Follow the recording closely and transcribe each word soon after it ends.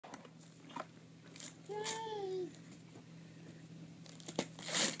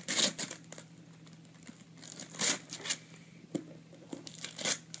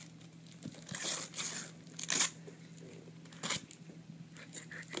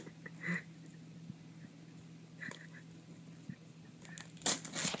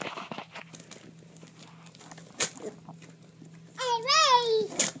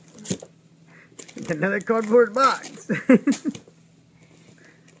Another cardboard box.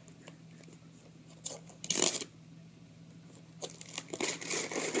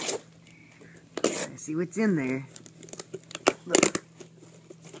 Let's see what's in there. Look.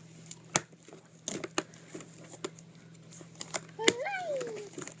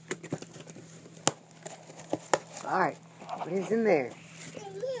 Alright, what is in there?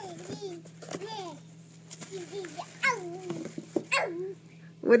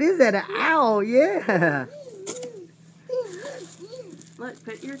 What is that? An owl? Yeah. Look,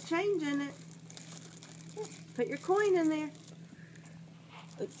 put your change in it. Put your coin in there.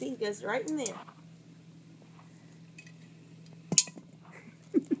 Look, see, it goes right in there.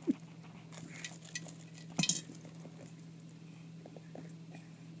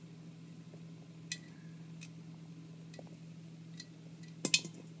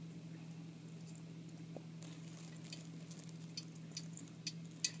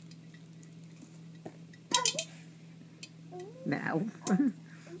 Now.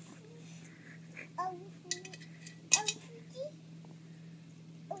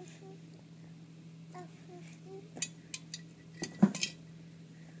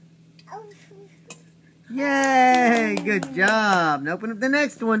 Yay! Good job. Now open up the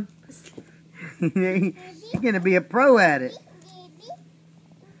next one. You're going to be a pro at it.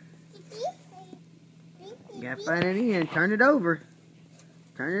 You got to find it in. Turn it over.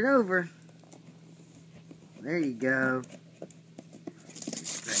 Turn it over. There you go.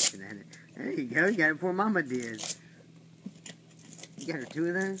 Scratching at it. There you go. You got it before Mama did. You got her two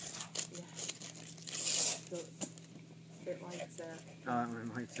of those? Yeah. So it lights up. Oh,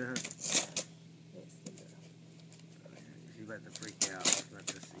 it lights up. She's about to freak out. She's about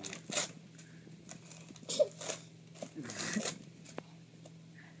to see it.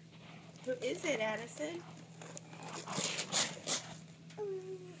 Who is it, Addison?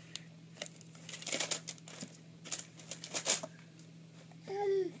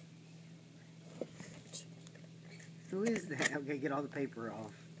 Who is that? Okay, get all the paper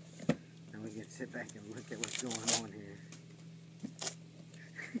off. And we can sit back and look at what's going on here.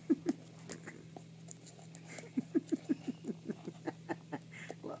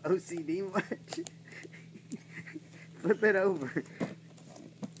 Well, OCD much? Flip it over.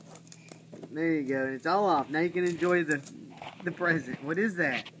 There you go. It's all off. Now you can enjoy the present. What is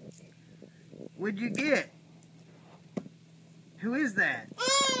that? What'd you get? Who is that?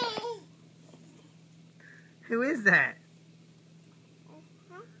 Who is that?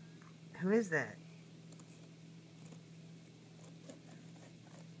 Who is that?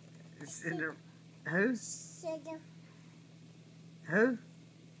 Cinder. Who? Who?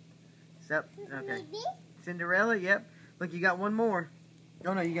 So, okay. Cinderella. Yep. Look, you got one more.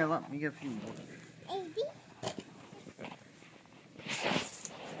 Oh no, you got a lot. You got a few more.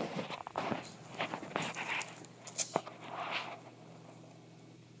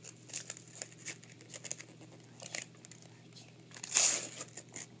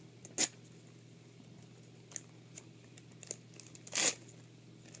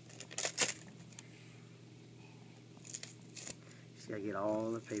 Just gotta get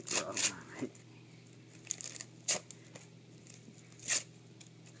all the paper off of it.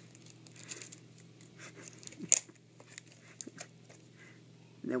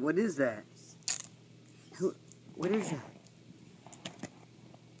 Now what is that? What is that?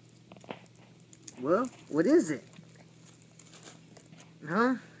 Well, what is it?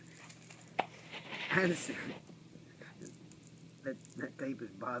 Huh? That tape is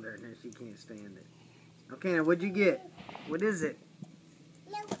bothering her. She can't stand it. Okay, now what'd you get? What is it?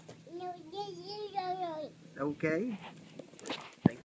 Okay.